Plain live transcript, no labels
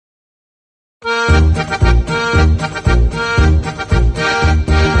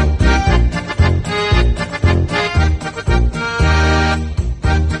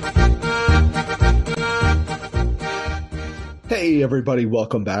everybody?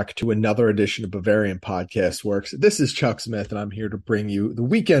 Welcome back to another edition of Bavarian Podcast Works. This is Chuck Smith, and I'm here to bring you the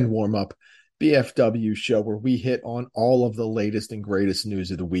weekend warm-up BFW show where we hit on all of the latest and greatest news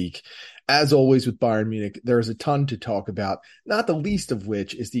of the week. As always with Bayern Munich, there is a ton to talk about, not the least of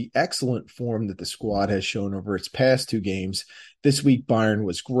which is the excellent form that the squad has shown over its past two games. This week, Bayern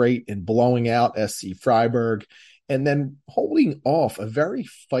was great in blowing out SC Freiburg and then holding off a very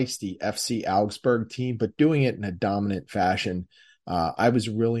feisty FC Augsburg team, but doing it in a dominant fashion. I was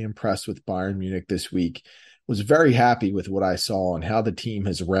really impressed with Bayern Munich this week. Was very happy with what I saw and how the team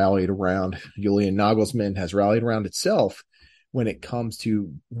has rallied around. Julian Nagelsmann has rallied around itself when it comes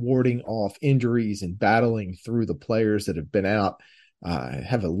to warding off injuries and battling through the players that have been out. I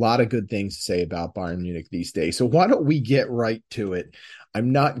have a lot of good things to say about Bayern Munich these days. So why don't we get right to it?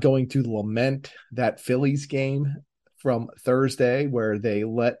 I'm not going to lament that Phillies game from Thursday where they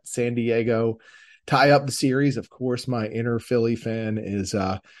let San Diego tie up the series. Of course, my inner Philly fan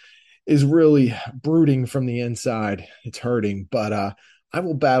is really brooding from the inside. It's hurting, but I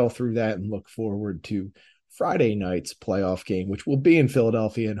will battle through that and look forward to Friday night's playoff game, which will be in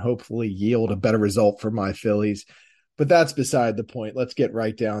Philadelphia and hopefully yield a better result for my Phillies. But that's beside the point. Let's get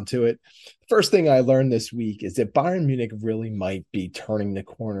right down to it. First thing I learned this week is that Bayern Munich really might be turning the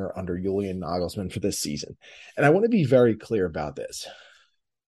corner under Julian Nagelsmann for this season. And I want to be very clear about this.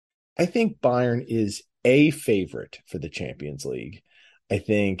 I think Bayern is a favorite for the Champions League. I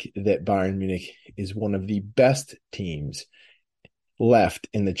think that Bayern Munich is one of the best teams left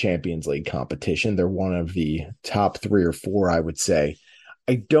in the Champions League competition. They're one of the top 3 or 4, I would say.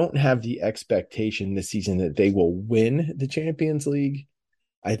 I don't have the expectation this season that they will win the Champions League.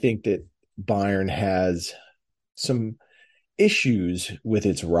 I think that Bayern has some issues with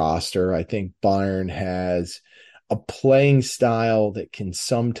its roster. I think Bayern has a playing style that can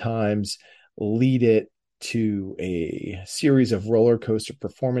sometimes lead it to a series of roller coaster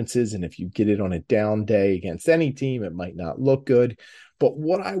performances. And if you get it on a down day against any team, it might not look good. But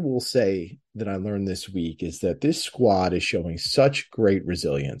what I will say that I learned this week is that this squad is showing such great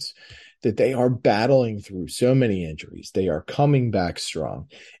resilience that they are battling through so many injuries. They are coming back strong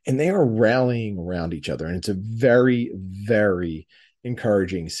and they are rallying around each other. And it's a very, very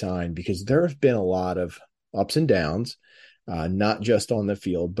encouraging sign because there have been a lot of ups and downs, not just on the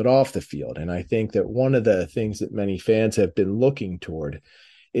field, but off the field. And I think that one of the things that many fans have been looking toward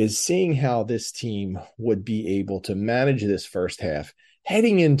is seeing how this team would be able to manage this first half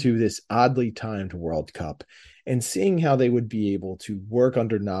heading into this oddly timed World Cup and seeing how they would be able to work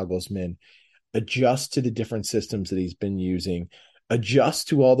under Nagelsmann, adjust to the different systems that he's been using, adjust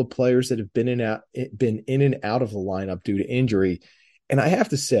to all the players that have been in and out of the lineup due to injury. And I have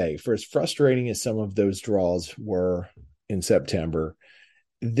to say, for as frustrating as some of those draws were in September,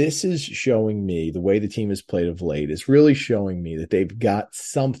 this is showing me the way the team has played of late is really showing me that they've got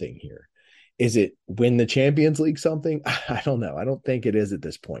something here. Is it win the Champions League something? I don't know. I don't think it is at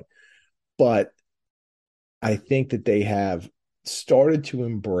this point. But I think that they have started to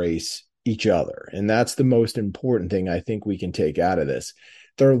embrace each other. And that's the most important thing I think we can take out of this.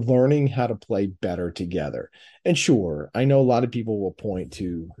 They're learning how to play better together. And sure, I know a lot of people will point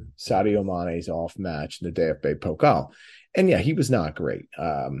to Sadio Mane's off match in the DFB Pokal. And yeah, he was not great.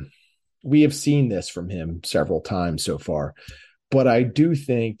 We have seen this from him several times so far. But I do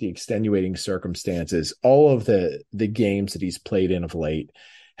think the extenuating circumstances, all of the games that he's played in of late,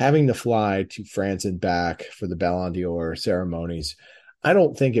 having to fly to France and back for the Ballon d'Or ceremonies, I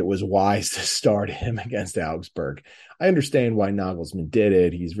don't think it was wise to start him against Augsburg. I understand why Nagelsmann did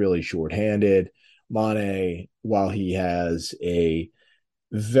it. He's really shorthanded. Mane, while he has a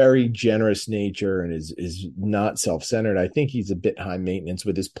very generous nature and is not self-centered, I think he's a bit high maintenance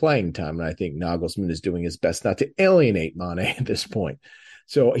with his playing time. And I think Nagelsmann is doing his best not to alienate Mane at this point.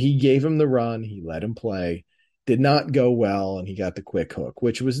 So he gave him the run. He let him play. Did not go well, and he got the quick hook,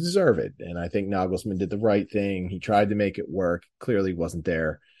 which was deserved. And I think Nagelsmann did the right thing. He tried to make it work. Clearly wasn't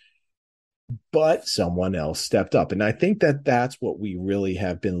there. But someone else stepped up. And I think that that's what we really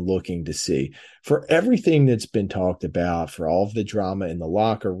have been looking to see. For everything that's been talked about, for all of the drama in the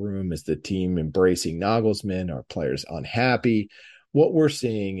locker room, is the team embracing Nagelsmann, are players unhappy? What we're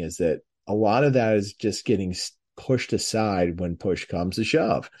seeing is that a lot of that is just getting pushed aside when push comes to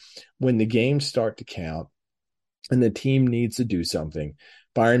shove. When the games start to count, and the team needs to do something,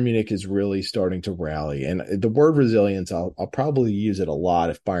 Bayern Munich is really starting to rally. And the word resilience, I'll probably use it a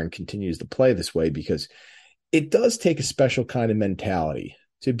lot if Bayern continues to play this way, because it does take a special kind of mentality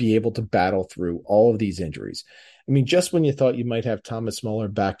to be able to battle through all of these injuries. I mean, just when you thought you might have Thomas Muller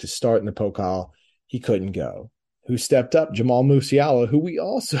back to start in the Pokal, he couldn't go. Who stepped up? Jamal Musiala, who we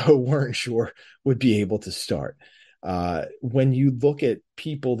also weren't sure would be able to start. When you look at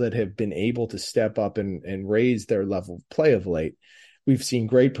people that have been able to step up and raise their level of play of late, we've seen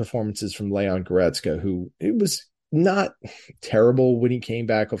great performances from Leon Goretzka, who it was not terrible when he came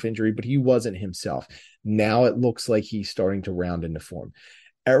back off injury, but he wasn't himself. Now it looks like he's starting to round into form.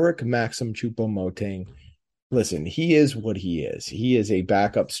 Eric Maxim Choupo-Moting, listen, he is what he is. He is a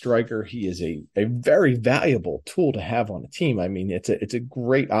backup striker. He is a very valuable tool to have on a team. I mean, it's a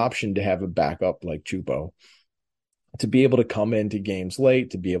great option to have a backup like Choupo, to be able to come into games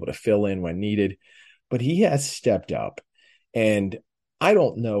late, to be able to fill in when needed. But he has stepped up. And I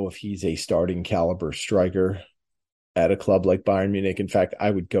don't know if he's a starting caliber striker at a club like Bayern Munich. In fact, I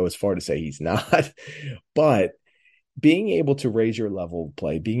would go as far to say he's not. But being able to raise your level of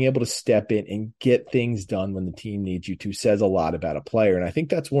play, being able to step in and get things done when the team needs you to, says a lot about a player. And I think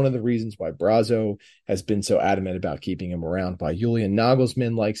that's one of the reasons why Brazzo has been so adamant about keeping him around, why Julian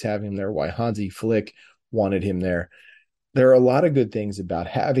Nagelsmann likes having him there, why Hansi Flick wanted him there. There are a lot of good things about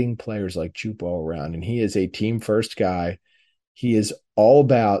having players like Choupo around, and he is a team-first guy. He is all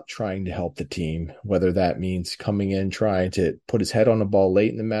about trying to help the team, whether that means coming in, trying to put his head on the ball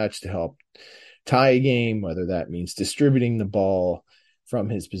late in the match to help tie a game, whether that means distributing the ball from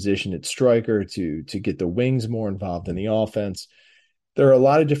his position at striker to get the wings more involved in the offense. There are a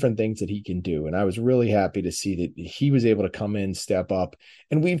lot of different things that he can do. And I was really happy to see that he was able to come in, step up.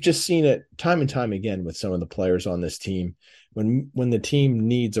 And we've just seen it time and time again with some of the players on this team. When the team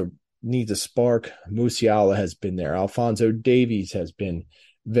needs a spark, Musiala has been there. Alphonso Davies has been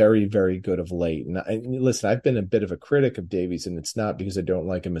very, very good of late. And listen, I've been a bit of a critic of Davies, and it's not because I don't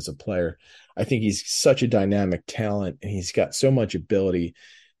like him as a player. I think he's such a dynamic talent, and he's got so much ability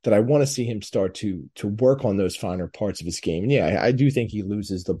that I want to see him start to work on those finer parts of his game. And yeah, I do think he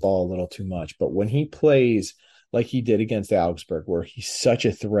loses the ball a little too much, but when he plays like he did against Augsburg, where he's such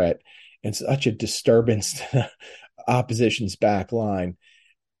a threat and such a disturbance to opposition's back line,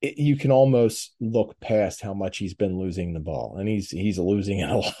 you can almost look past how much he's been losing the ball, and he's losing it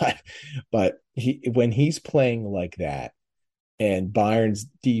a lot. But when he's playing like that, and Bayern's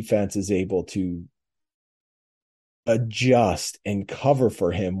defense is able to adjust and cover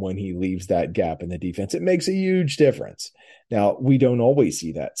for him when he leaves that gap in the defense, it makes a huge difference. Now, we don't always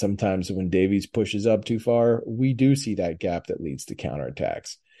see that. Sometimes when Davies pushes up too far, we do see that gap that leads to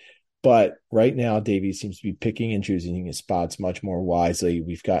counterattacks. But right now, Davies seems to be picking and choosing his spots much more wisely.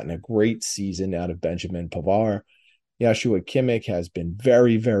 We've gotten a great season out of Benjamin Pavard. Joshua Kimmich has been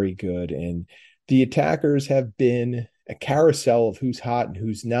very, very good. And the attackers have been a carousel of who's hot and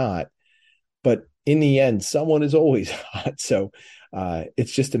who's not. But in the end, someone is always hot. So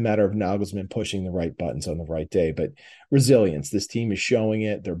it's just a matter of Nagelsmann pushing the right buttons on the right day. But resilience, this team is showing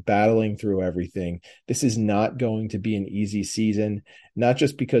it. They're battling through everything. This is not going to be an easy season, not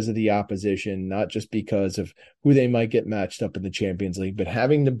just because of the opposition, not just because of who they might get matched up in the Champions League, but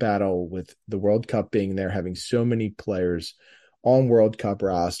having to battle with the World Cup being there, having so many players on World Cup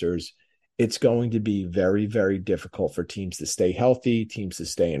rosters. It's going to be very, very difficult for teams to stay healthy, teams to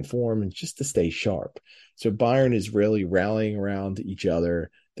stay in form, and just to stay sharp. So Bayern is really rallying around each other.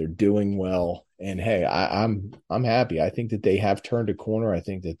 They're doing well. And hey, I'm happy. I think that they have turned a corner. I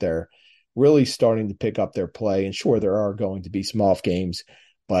think that they're really starting to pick up their play. And sure, there are going to be small games,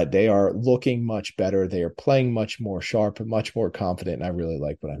 but they are looking much better. They are playing much more sharp, much more confident. And I really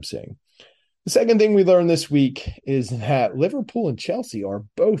like what I'm seeing. The second thing we learned this week is that Liverpool and Chelsea are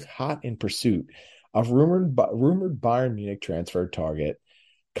both hot in pursuit of rumored Bayern Munich transfer target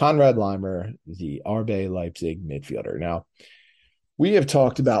Konrad Laimer, the RB Leipzig midfielder. Now, we have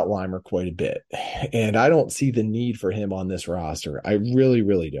talked about Laimer quite a bit, and I don't see the need for him on this roster. I really,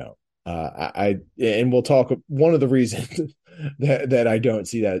 really don't. And we'll talk. One of the reasons that I don't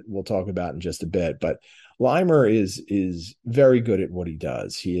see that we'll talk about in just a bit, but Laimer is very good at what he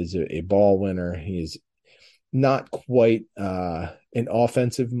does. He is a ball winner. He is not quite an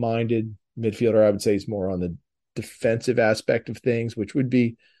offensive-minded midfielder. I would say he's more on the defensive aspect of things, which would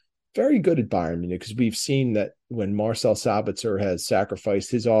be very good at Bayern Munich, because we've seen that when Marcel Sabitzer has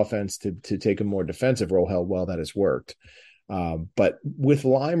sacrificed his offense to take a more defensive role, how well that has worked. But with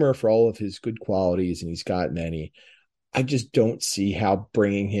Laimer, for all of his good qualities, and he's got many, I just don't see how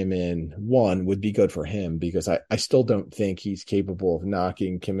bringing him in, one, would be good for him, because I still don't think he's capable of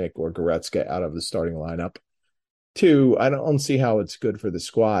knocking Kimmich or Goretzka out of the starting lineup. Two, I don't see how it's good for the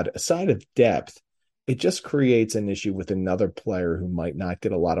squad. Aside of depth, it just creates an issue with another player who might not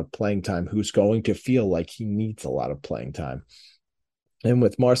get a lot of playing time, who's going to feel like he needs a lot of playing time. And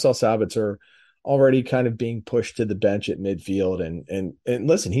with Marcel Sabitzer already kind of being pushed to the bench at midfield, and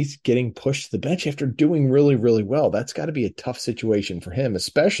listen, he's getting pushed to the bench after doing really, really well. That's got to be a tough situation for him,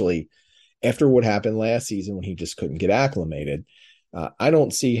 especially after what happened last season when he just couldn't get acclimated. I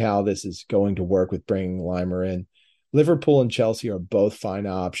don't see how this is going to work with bringing Laimer in. Liverpool and Chelsea are both fine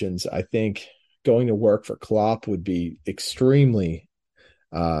options. I think going to work for Klopp would be extremely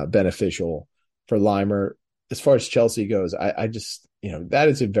beneficial for Laimer. As far as Chelsea goes, I just, that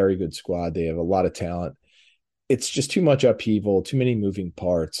is a very good squad. They have a lot of talent. It's just too much upheaval, too many moving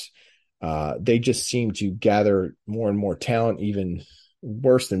parts. They just seem to gather more and more talent, even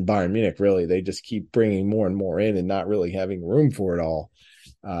worse than Bayern Munich, really. They just keep bringing more and more in and not really having room for it all.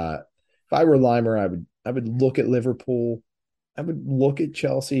 If I were Laimer, I would look at Liverpool. I would look at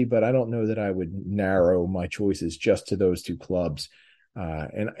Chelsea, but I don't know that I would narrow my choices just to those two clubs.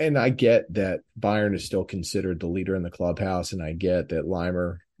 And I get that Bayern is still considered the leader in the clubhouse, and I get that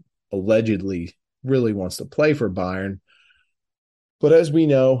Laimer allegedly really wants to play for Bayern. But as we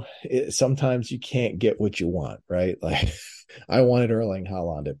know, sometimes you can't get what you want, right? Like I wanted Erling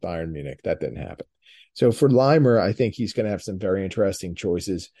Haaland at Bayern Munich. That didn't happen. So for Laimer, I think he's going to have some very interesting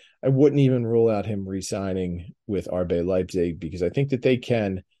choices. I wouldn't even rule out him re-signing with RB Leipzig because I think that they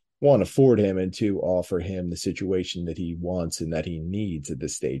can, one, afford him, and two, offer him the situation that he wants and that he needs at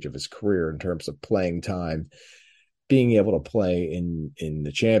this stage of his career in terms of playing time, being able to play in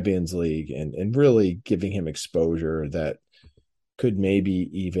the Champions League and really giving him exposure that could maybe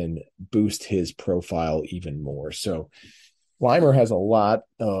even boost his profile even more. So Laimer has a lot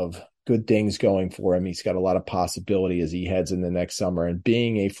of good things going for him. He's got a lot of possibility as he heads in the next summer. And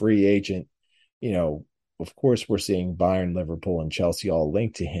being a free agent, of course, we're seeing Bayern, Liverpool, and Chelsea all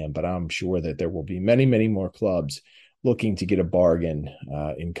linked to him, but I'm sure that there will be many, many more clubs looking to get a bargain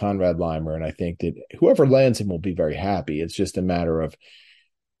in Konrad Laimer. And I think that whoever lands him will be very happy. It's just a matter of,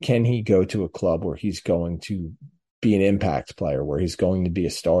 can he go to a club where he's going to be an impact player, where he's going to be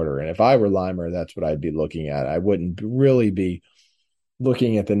a starter? And if I were Laimer, that's what I'd be looking at. I wouldn't really be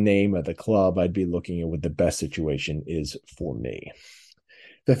looking at the name of the club. I'd be looking at what the best situation is for me.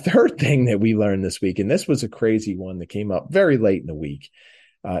 The third thing that we learned this week, and this was a crazy one that came up very late in the week.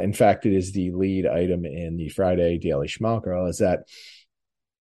 In fact, it is the lead item in the Friday Daily Schmalkerl, is that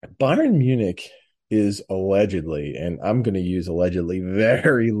Bayern Munich is allegedly, and I'm going to use allegedly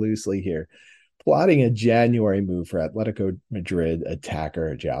very loosely here, plotting a January move for Atletico Madrid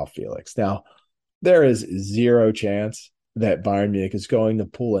attacker João Felix. Now, there is zero chance that Bayern Munich is going to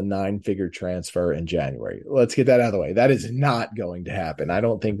pull a 9-figure transfer in January. Let's get that out of the way. That is not going to happen. I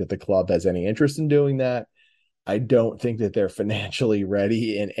don't think that the club has any interest in doing that. I don't think that they're financially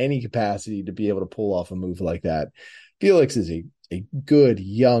ready in any capacity to be able to pull off a move like that. Felix is a good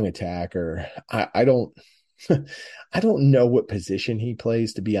young attacker. I don't I don't know what position he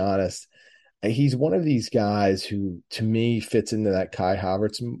plays, to be honest. He's one of these guys who, to me, fits into that Kai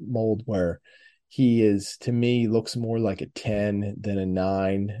Havertz mold where he is, to me, looks more like a 10 than a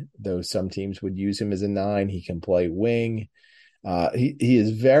 9, though some teams would use him as a 9. He can play wing. He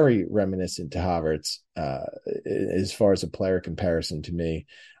is very reminiscent to Havertz as far as a player comparison to me.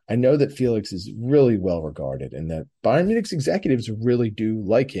 I know that Felix is really well regarded and that Bayern Munich's executives really do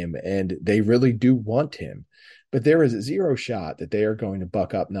like him and they really do want him. But there is zero shot that they are going to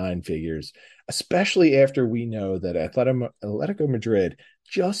buck up 9 figures, especially after we know that Atletico Madrid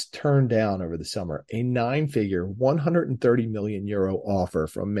just turned down over the summer a 9-figure, 130 million euro offer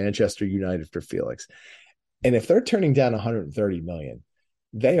from Manchester United for Felix. And if they're turning down 130 million,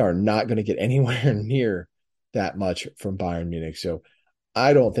 they are not going to get anywhere near that much from Bayern Munich. So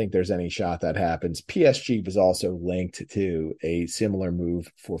I don't think there's any shot that happens. PSG was also linked to a similar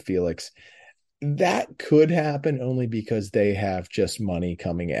move for Felix. That could happen only because they have just money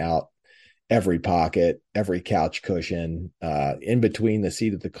coming out every pocket, every couch cushion, in between the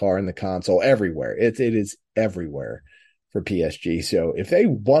seat of the car and the console, everywhere. It is everywhere for PSG. So if they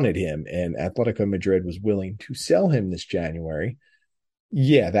wanted him and Atletico Madrid was willing to sell him this January,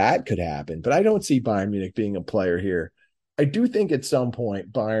 yeah, that could happen. But I don't see Bayern Munich being a player here. I do think at some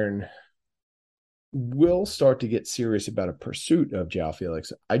point Bayern will start to get serious about a pursuit of João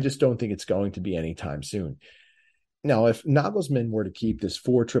Felix. I just don't think it's going to be anytime soon. Now, if Nagelsmann were to keep this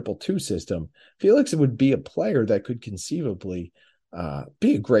 4-2-2 system, Felix would be a player that could conceivably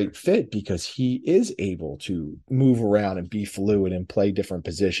be a great fit because he is able to move around and be fluid and play different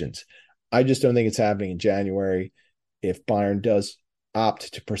positions. I just don't think it's happening in January. If Bayern does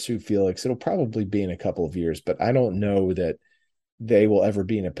opt to pursue Felix, it'll probably be in a couple of years, but I don't know that they will ever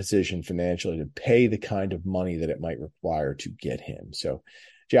be in a position financially to pay the kind of money that it might require to get him. So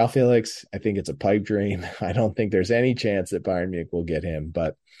João Felix, I think it's a pipe dream. I don't think there's any chance that Bayern Munich will get him,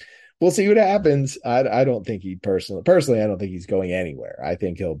 but we'll see what happens. I don't think he personally, I don't think he's going anywhere. I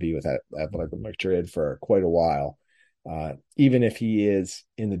think he'll be with Atletico Madrid for quite a while. Even if he is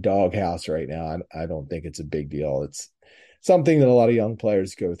in the doghouse right now, I don't think it's a big deal. It's something that a lot of young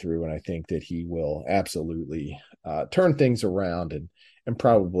players go through, and I think that he will absolutely turn things around and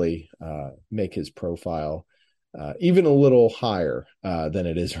probably make his profile even a little higher than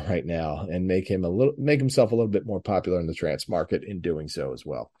it is right now, and make himself a little bit more popular in the transfer market in doing so as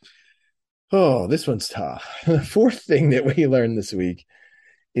well. Oh, this one's tough. The fourth thing that we learned this week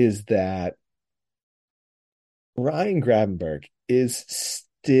is that Ryan Gravenberg is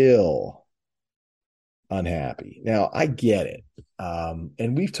still unhappy. Now, I get it.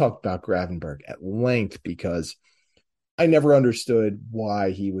 And we've talked about Gravenberg at length because I never understood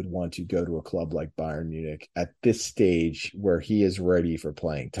why he would want to go to a club like Bayern Munich at this stage where he is ready for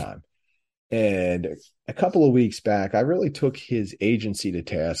playing time. And a couple of weeks back, I really took his agency to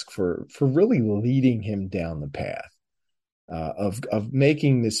task for really leading him down the path of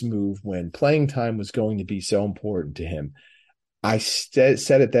making this move when playing time was going to be so important to him. I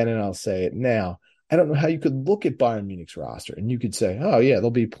said it then, and I'll say it now. I don't know how you could look at Bayern Munich's roster and you could say, "Oh yeah,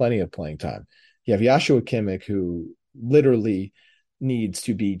 there'll be plenty of playing time." You have Joshua Kimmich, who literally needs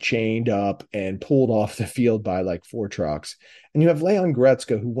to be chained up and pulled off the field by like 4 trucks, and you have Leon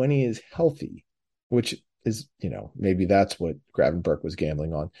Goretzka, who, when he is healthy, which is, maybe that's what Gravenberg was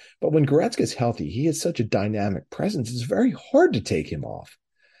gambling on. But when Goretzka is healthy, he has such a dynamic presence. It's very hard to take him off.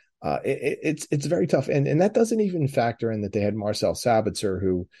 It's very tough. And that doesn't even factor in that they had Marcel Sabitzer,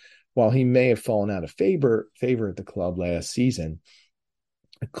 who, while he may have fallen out of favor at the club last season,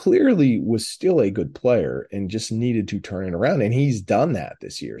 clearly was still a good player and just needed to turn it around. And he's done that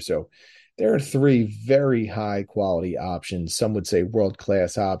this year. So there are 3 very high quality options. Some would say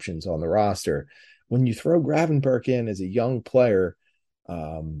world-class options on the roster. When you throw Gravenberg in as a young player,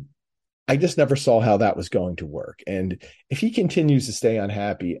 I just never saw how that was going to work. And if he continues to stay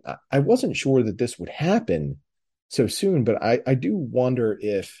unhappy, I wasn't sure that this would happen so soon, but I do wonder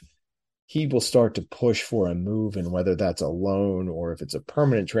if he will start to push for a move, and whether that's a loan or if it's a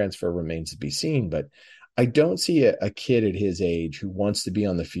permanent transfer remains to be seen. But I don't see a kid at his age who wants to be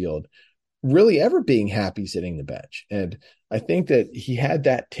on the field really ever being happy sitting the bench. And I think that he had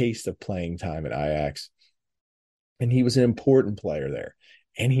that taste of playing time at Ajax, and he was an important player there,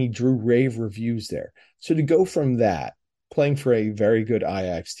 and he drew rave reviews there. So to go from that, playing for a very good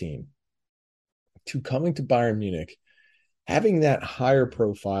Ajax team, to coming to Bayern Munich, having that higher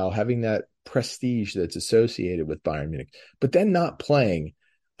profile, having that prestige that's associated with Bayern Munich, but then not playing.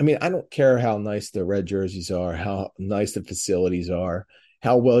 I mean, I don't care how nice the red jerseys are, how nice the facilities are,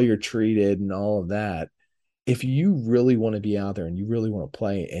 how well you're treated and all of that. If you really want to be out there and you really want to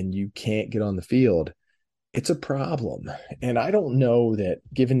play and you can't get on the field, it's a problem. And I don't know that,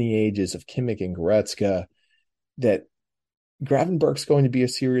 given the ages of Kimmich and Goretzka, that Gravenberg's going to be a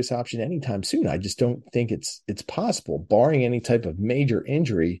serious option anytime soon. I just don't think it's possible. Barring any type of major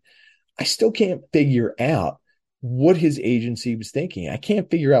injury, I still can't figure out what his agency was thinking. I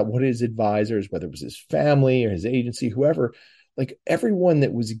can't figure out what his advisors, whether it was his family or his agency, whoever, like everyone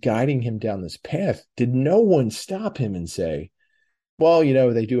that was guiding him down this path, did no one stop him and say, well,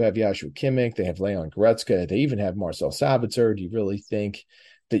 they do have Joshua Kimmich, they have Leon Goretzka, they even have Marcel Sabitzer. Do you really think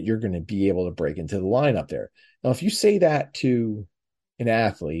that you're going to be able to break into the lineup there? Now, if you say that to an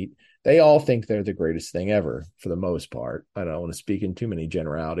athlete, they all think they're the greatest thing ever for the most part. I don't want to speak in too many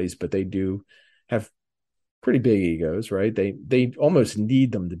generalities, but they do have pretty big egos, right? They almost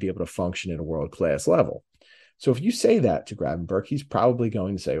need them to be able to function at a world-class level. So if you say that to Gravenberg, he's probably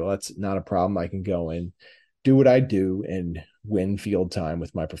going to say, well, that's not a problem. I can go in, do what I do, and win field time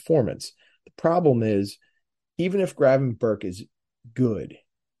with my performance. The problem is, even if Gravenberg is good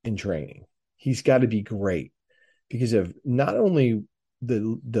in training, he's got to be great, because of not only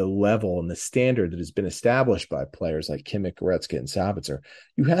the level and the standard that has been established by players like Kimmich, Goretzka, and Sabitzer.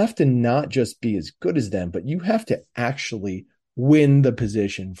 You have to not just be as good as them, but you have to actually win the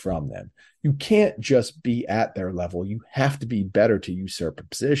position from them. You can't just be at their level. You have to be better to usurp a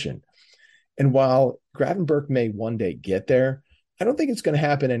position. And while Gravenberg may one day get there, I don't think it's going to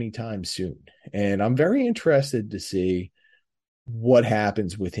happen anytime soon. And I'm very interested to see what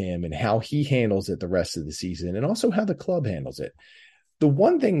happens with him and how he handles it the rest of the season, and also how the club handles it. The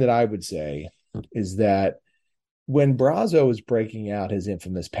one thing that I would say is that when Brazzo is breaking out his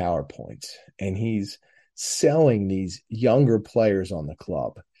infamous PowerPoints and he's selling these younger players on the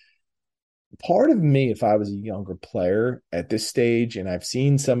club, part of me, if I was a younger player at this stage, and I've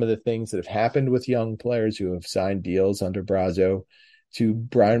seen some of the things that have happened with young players who have signed deals under Brazzo to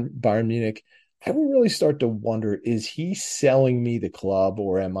Bayern Munich, I would really start to wonder, is he selling me the club,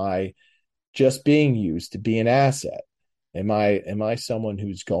 or am I just being used to be an asset? Am I someone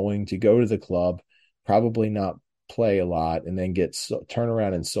who's going to go to the club, probably not play a lot and then turn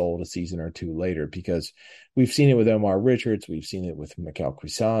around and sold a season or two later, because we've seen it with Omar Richards, we've seen it with Mikel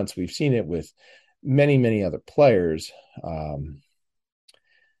Cuisance, we've seen it with many, many other players,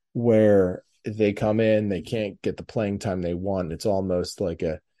 where they come in, they can't get the playing time they want. It's almost like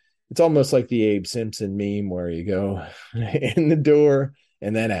the Abe Simpson meme where you go in the door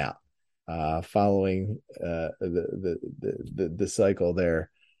and then out, following the cycle there.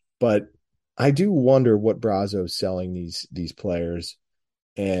 But I do wonder what Brazo's selling these players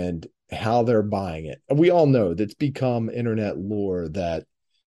and how they're buying it. We all know that's become internet lore that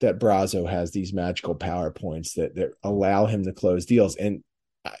Brazo has these magical PowerPoints that allow him to close deals, and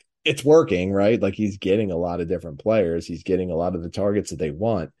it's working, right? Like, he's getting a lot of different players, he's getting a lot of the targets that they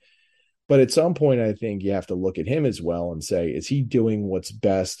want. But at some point, I think you have to look at him as well and say, is he doing what's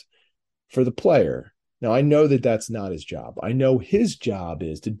best for the player? Now, I know that that's not his job. I know his job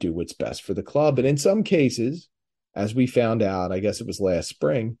is to do what's best for the club. And in some cases, as we found out, I guess it was last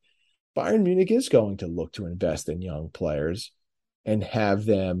spring, Bayern Munich is going to look to invest in young players and have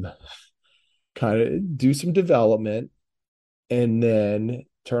them kind of do some development and then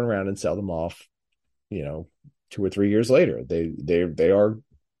turn around and sell them off, 2 or 3 years later. They are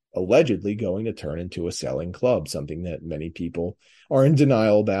allegedly going to turn into a selling club, something that many people are in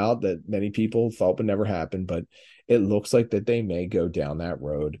denial about, that many people thought would never happen, but it looks like that they may go down that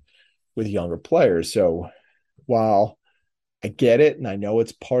road with younger players. So while I get it, and I know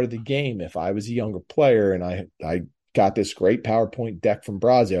it's part of the game, if I was a younger player and I got this great PowerPoint deck from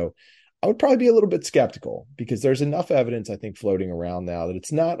Brazo, I would probably be a little bit skeptical, because there's enough evidence, I think, floating around now that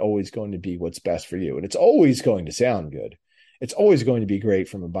it's not always going to be what's best for you. And it's always going to sound good. It's always going to be great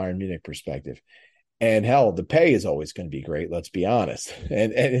from a Bayern Munich perspective. And hell, the pay is always going to be great, let's be honest.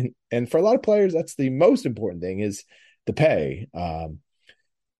 And for a lot of players, that's the most important thing, is the pay.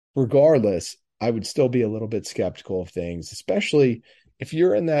 Regardless, I would still be a little bit skeptical of things, especially if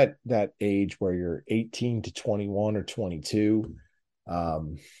you're in that age where you're 18 to 21 or 22.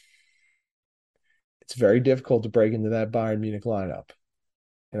 It's very difficult to break into that Bayern Munich lineup.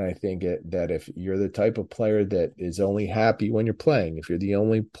 And I think that if you're the type of player that is only happy when you're playing, if you're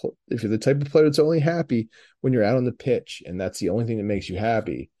the type of player that's only happy when you're out on the pitch, and that's the only thing that makes you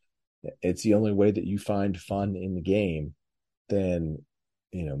happy, it's the only way that you find fun in the game, then,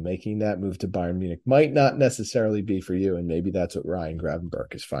 making that move to Bayern Munich might not necessarily be for you. And maybe that's what Ryan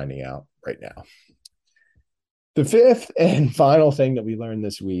Gravenberch is finding out right now. The fifth and final thing that we learned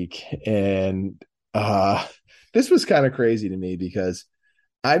this week, and this was kind of crazy to me, because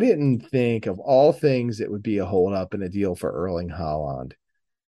I didn't think, of all things, it would be a holdup in a deal for Erling Haaland.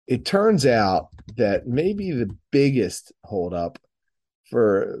 It turns out that maybe the biggest holdup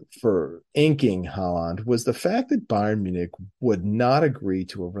for inking Haaland was the fact that Bayern Munich would not agree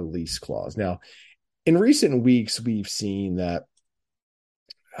to a release clause. Now, in recent weeks, we've seen that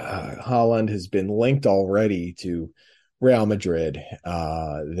Haaland has been linked already to Real Madrid,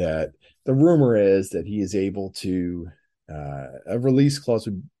 that the rumor is that he is able to a release clause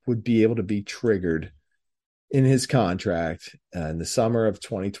would be able to be triggered in his contract in the summer of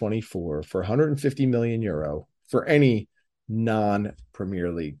 2024 for 150 million euro for any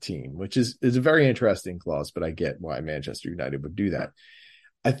non-Premier League team, which is a very interesting clause, but I get why Manchester United would do that.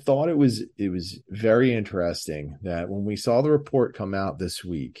 I thought it was very interesting that when we saw the report come out this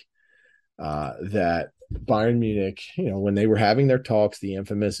week, that Bayern Munich, when they were having their talks, the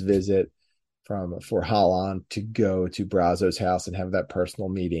infamous visit for Haaland to go to Brazo's house and have that personal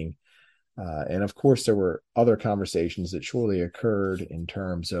meeting. And of course, there were other conversations that surely occurred in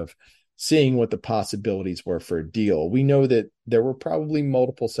terms of seeing what the possibilities were for a deal. We know that there were probably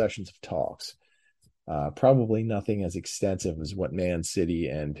multiple sessions of talks, probably nothing as extensive as what Man City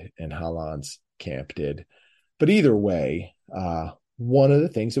and Haaland's camp did. But either way, one of the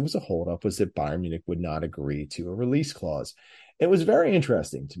things that was a holdup was that Bayern Munich would not agree to a release clause. It was very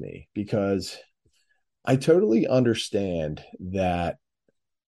interesting to me, because I totally understand that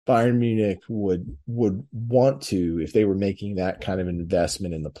Bayern Munich would want to, if they were making that kind of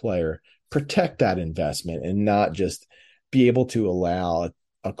investment in the player, protect that investment and not just be able to allow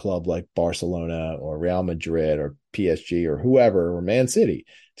a club like Barcelona or Real Madrid or PSG or whoever, or Man City,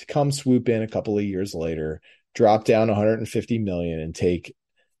 to come swoop in a couple of years later, drop down 150 million and take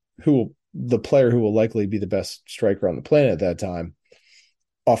the player who will likely be the best striker on the planet at that time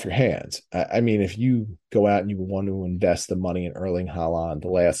off your hands. I mean, if you go out and you want to invest the money in Erling Haaland the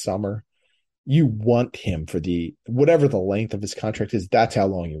last summer, you want him for whatever the length of his contract is, that's how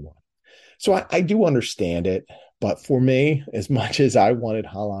long you want. So I do understand it, but for me, as much as I wanted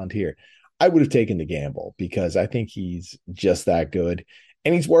Haaland here, I would have taken the gamble, because I think he's just that good.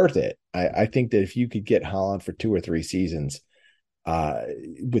 and he's worth it. I think that if you could get Haaland for 2 or 3 seasons, uh,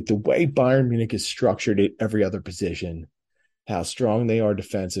 with the way Bayern Munich is structured at every other position, how strong they are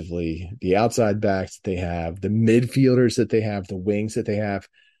defensively, the outside backs that they have, the midfielders that they have, the wings that they have.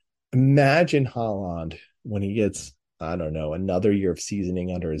 Imagine Haaland when he gets, I don't know, another year of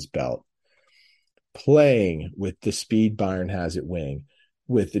seasoning under his belt, playing with the speed Bayern has at wing,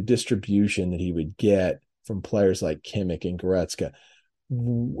 with the distribution that he would get from players like Kimmich and Goretzka,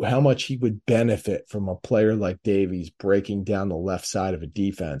 how much he would benefit from a player like Davies breaking down the left side of a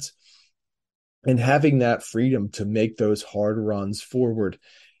defense and having that freedom to make those hard runs forward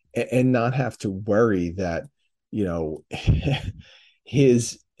and not have to worry that, you know,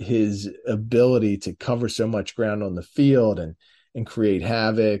 his ability to cover so much ground on the field and create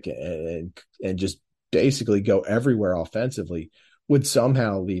havoc and just basically go everywhere offensively would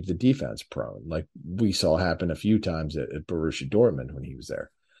somehow leave the defense prone, like we saw happen a few times at Borussia Dortmund when he was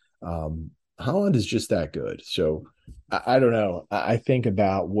there. Haaland is just that good. So I don't know. I think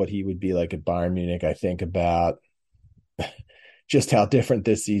about what he would be like at Bayern Munich. I think about just how different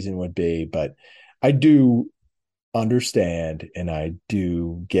this season would be. But I do understand and I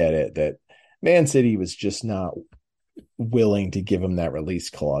do get it that Man City was just not willing to give him that release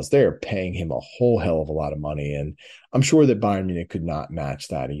clause. They're paying him a whole hell of a lot of money. And I'm sure that Bayern Munich could not match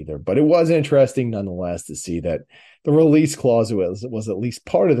that either. But it was interesting nonetheless to see that the release clause was at least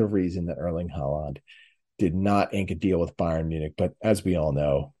part of the reason that Erling Haaland did not ink a deal with Bayern Munich. But as we all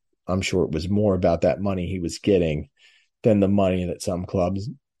know, I'm sure it was more about that money he was getting than the money that some clubs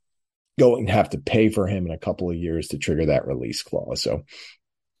going to have to pay for him in a couple of years to trigger that release clause. So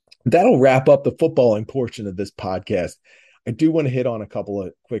that'll wrap up the footballing portion of this podcast. I do want to hit on a couple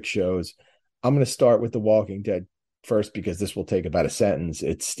of quick shows. I'm going to start with The Walking Dead first because this will take about a sentence.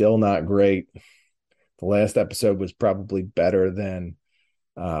 It's still not great. The last episode was probably better than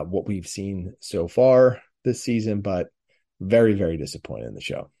what we've seen so far this season, but very, very disappointed in the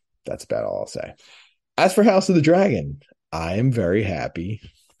show. That's about all I'll say. As for House of the Dragon, I am very happy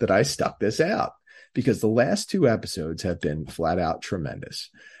that I stuck this out because the last 2 episodes have been flat out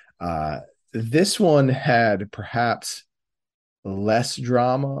tremendous. This one had perhaps less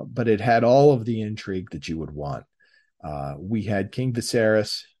drama, but it had all of the intrigue that you would want. We had King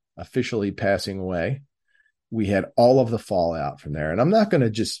Viserys officially passing away. We had all of the fallout from there. And I'm not going to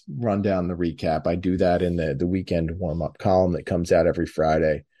just run down the recap. I do that in the weekend warm-up column that comes out every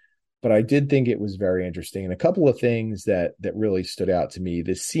Friday. But I did think it was very interesting. And a couple of things that really stood out to me.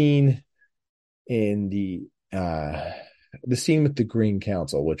 The scene in the scene with the Green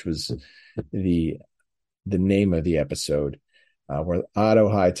Council, which was the name of the episode, where Otto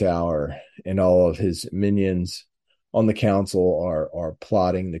Hightower and all of his minions on the council are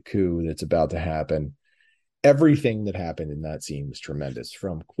plotting the coup that's about to happen. Everything that happened in that scene was tremendous.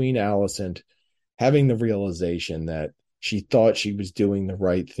 From Queen Alicent having the realization that she thought she was doing the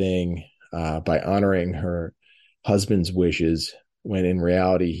right thing by honoring her husband's wishes, when in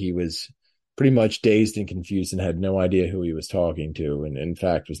reality he was pretty much dazed and confused and had no idea who he was talking to, and in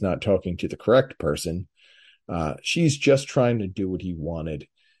fact was not talking to the correct person. She's just trying to do what he wanted.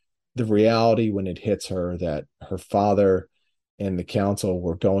 The reality when it hits her that her father and the council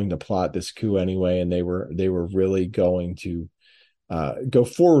were going to plot this coup anyway, and they were really going to go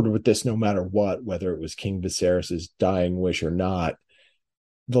forward with this no matter what, whether it was King Viserys's dying wish or not.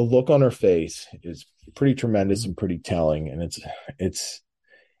 The look on her face is pretty tremendous and pretty telling, and it's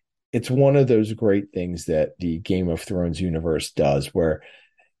one of those great things that the Game of Thrones universe does, where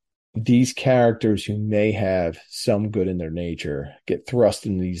these characters who may have some good in their nature get thrust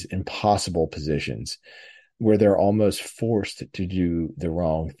in these impossible positions where they're almost forced to do the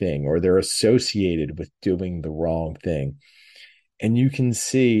wrong thing, or they're associated with doing the wrong thing. And you can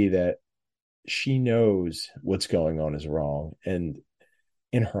see that she knows what's going on is wrong. And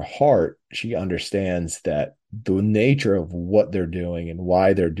in her heart, she understands that the nature of what they're doing and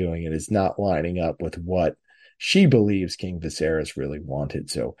why they're doing it is not lining up with what she believes King Viserys really wanted.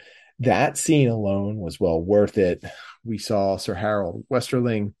 So that scene alone was well worth it. We saw Sir Harold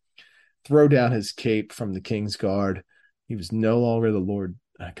Westerling throw down his cape from the King's Guard. He was no longer the Lord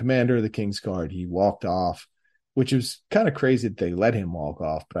Commander of the King's Guard. He walked off, which is kind of crazy that they let him walk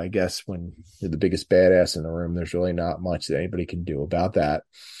off. But I guess when you're the biggest badass in the room, there's really not much that anybody can do about that.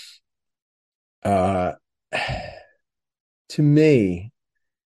 To me,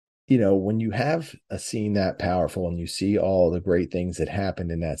 you know, when you have a scene that powerful and you see all the great things that happened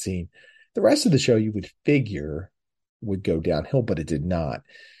in that scene, the rest of the show you would figure would go downhill, but it did not.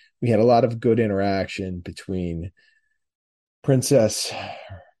 We had a lot of good interaction between Princess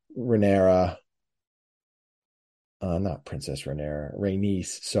Rhaenyra, not Princess Rhaenyra,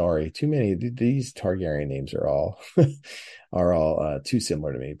 Rhaenys. Sorry, too many. These Targaryen names are all too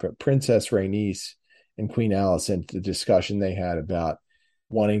similar to me. But Princess Rhaenys and Queen Alicent, the discussion they had about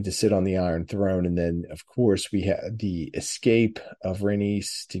wanting to sit on the Iron Throne, and then of course we had the escape of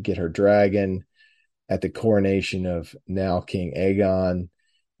Rhaenys to get her dragon at the coronation of now King Aegon.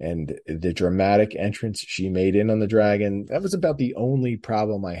 And the dramatic entrance she made in on the dragon, that was about the only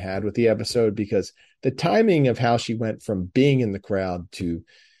problem I had with the episode, because the timing of how she went from being in the crowd to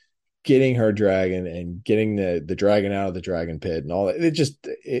getting her dragon and getting the dragon out of the dragon pit and all that,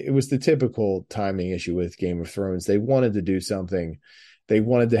 it was the typical timing issue with Game of Thrones. They wanted to do something. They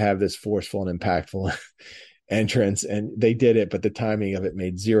wanted to have this forceful and impactful entrance, and they did it, but the timing of it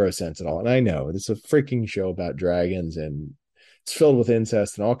made zero sense at all. And I know it's a freaking show about dragons, and it's filled with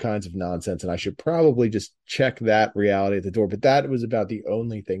incest and all kinds of nonsense, and I should probably just check that reality at the door. But that was about the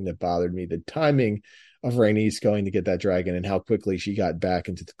only thing that bothered me, the timing of Rhaenys going to get that dragon and how quickly she got back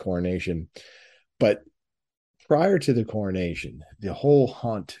into the coronation. But prior to the coronation, the whole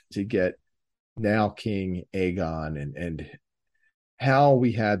hunt to get now King Aegon, and how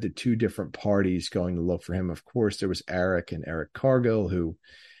we had the two different parties going to look for him. Of course, there was Eric and Eric Cargill, who,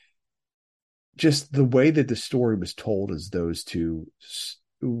 just the way that the story was told, as those two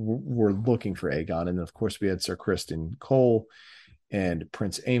were looking for Aegon. And of course, we had Sir Criston Cole and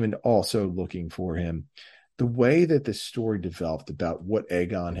Prince Aemond also looking for him. The way that the story developed about what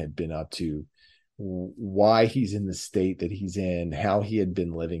Aegon had been up to, why he's in the state that he's in, how he had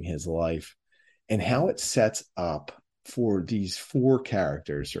been living his life, and how it sets up for these four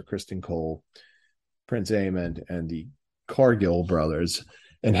characters, Sir Criston Cole, Prince Aemond, and the Cargill brothers,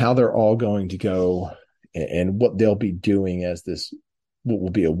 and how they're all going to go and what they'll be doing as this, what will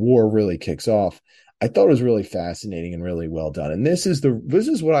be a war, really kicks off. I thought it was really fascinating and really well done. And this is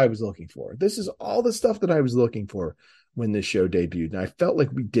what I was looking for. This is all the stuff that I was looking for when this show debuted. And I felt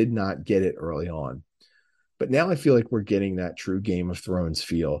like we did not get it early on. But now I feel like we're getting that true Game of Thrones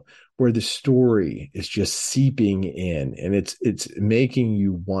feel, where the story is just seeping in, and it's making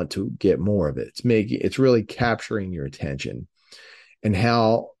you want to get more of it. It's really capturing your attention. And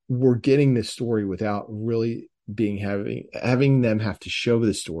how we're getting this story without really having them have to show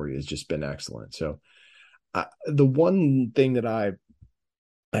the story has just been excellent. So the one thing that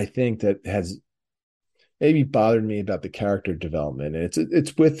I think that has maybe bothered me about the character development, and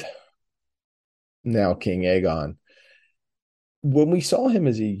it's with now King Aegon. When we saw him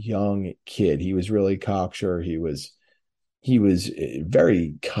as a young kid, he was really cocksure. He was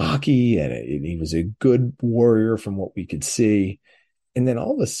very cocky, and he was a good warrior from what we could see. And then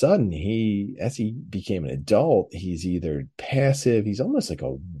all of a sudden, as he became an adult, he's either passive, he's almost like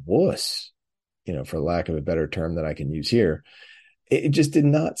a wuss, for lack of a better term that I can use here. It just did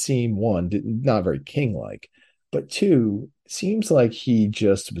not seem, not very king-like, but two, seems like he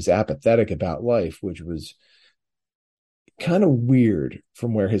just was apathetic about life, which was kind of weird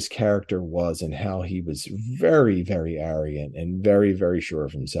from where his character was and how he was very, very arrogant and very, very sure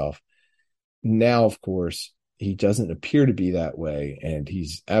of himself. Now, of course, he doesn't appear to be that way, and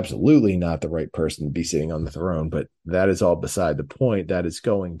he's absolutely not the right person to be sitting on the throne, but that is all beside the point. That is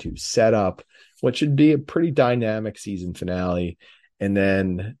going to set up what should be a pretty dynamic season finale. And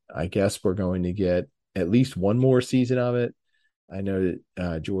then I guess we're going to get at least one more season of it. I know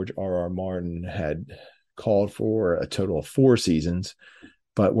that George R.R. Martin had called for a total of 4 seasons,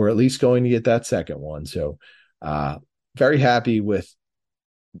 but we're at least going to get that second one. So very happy with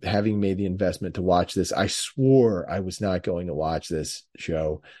having made the investment to watch this. I swore I was not going to watch this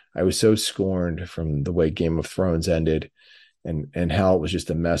show. I was so scorned from the way Game of Thrones ended and how it was just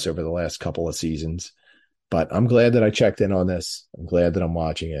a mess over the last couple of seasons. But I'm glad that I checked in on this. I'm glad that I'm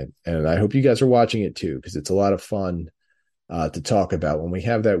watching it. And I hope you guys are watching it too, because it's a lot of fun to talk about when we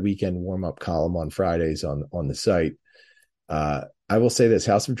have that weekend warm-up column on Fridays on the site. I will say this,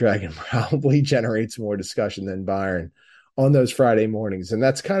 House of Dragon probably generates more discussion than Byron on those Friday mornings. And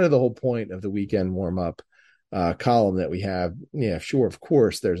that's kind of the whole point of the weekend warm-up column that we have. Yeah, sure, of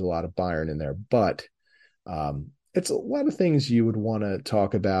course, there's a lot of Byron in there, but it's a lot of things you would want to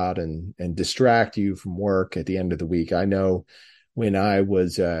talk about and distract you from work at the end of the week. I know when I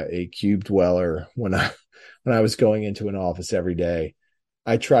was a cube dweller, when I was going into an office every day,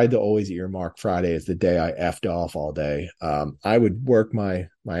 I tried to always earmark Friday as the day I effed off all day. I would work my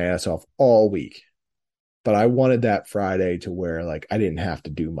ass off all week, but I wanted that Friday to where like I didn't have to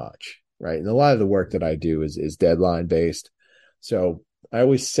do much, right? And a lot of the work that I do is deadline based. So I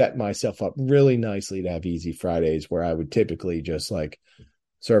always set myself up really nicely to have easy Fridays where I would typically just like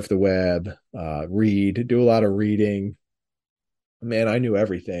surf the web, read, do a lot of reading, Man, I knew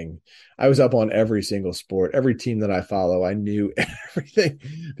everything. I was up on every single sport, every team that I follow. I knew everything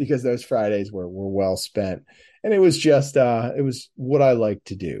because those Fridays were well spent. And it was just it was what I like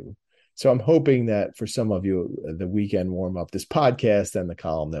to do. So I'm hoping that for some of you, the weekend warm up, this podcast and the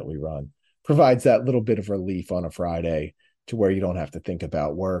column that we run provides that little bit of relief on a Friday to where you don't have to think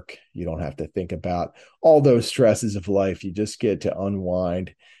about work. You don't have to think about all those stresses of life. You just get to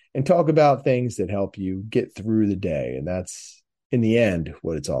unwind and talk about things that help you get through the day. And that's in the end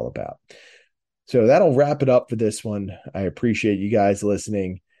what it's all about. So that'll wrap it up for this one. I appreciate you guys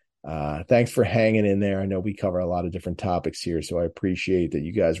listening. Thanks for hanging in there. I know we cover a lot of different topics here, so I appreciate that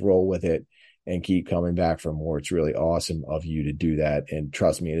you guys roll with it and keep coming back for more. It's really awesome of you to do that. And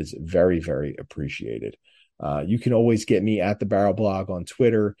trust me, it is very, very appreciated. You can always get me at the Barrel Blog on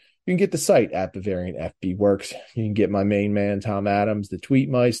Twitter. You can get the site at Bavarian FB Works. You can get my main man, Tom Adams, the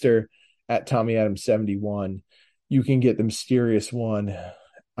Tweetmeister at Tommy Adams 71. You can get the mysterious one,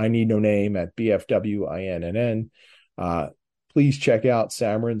 I Need No Name, at BFWINNN. Please check out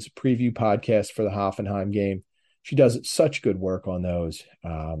Samarin's preview podcast for the Hoffenheim game. She does such good work on those.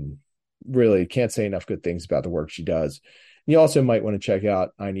 Really can't say enough good things about the work she does. You also might want to check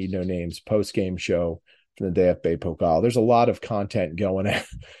out I Need No Name's post-game show from the DFB Pokal. There's a lot of content going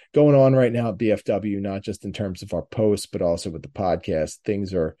on right now at BFW, not just in terms of our posts, but also with the podcast.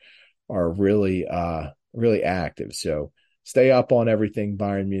 Things are really active. So stay up on everything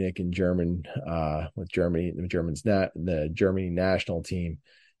Bayern Munich and German with Germany, the Germany national team.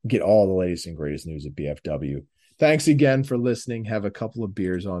 Get all the latest and greatest news at BFW. Thanks again for listening. Have a couple of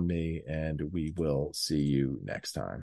beers on me, and we will see you next time.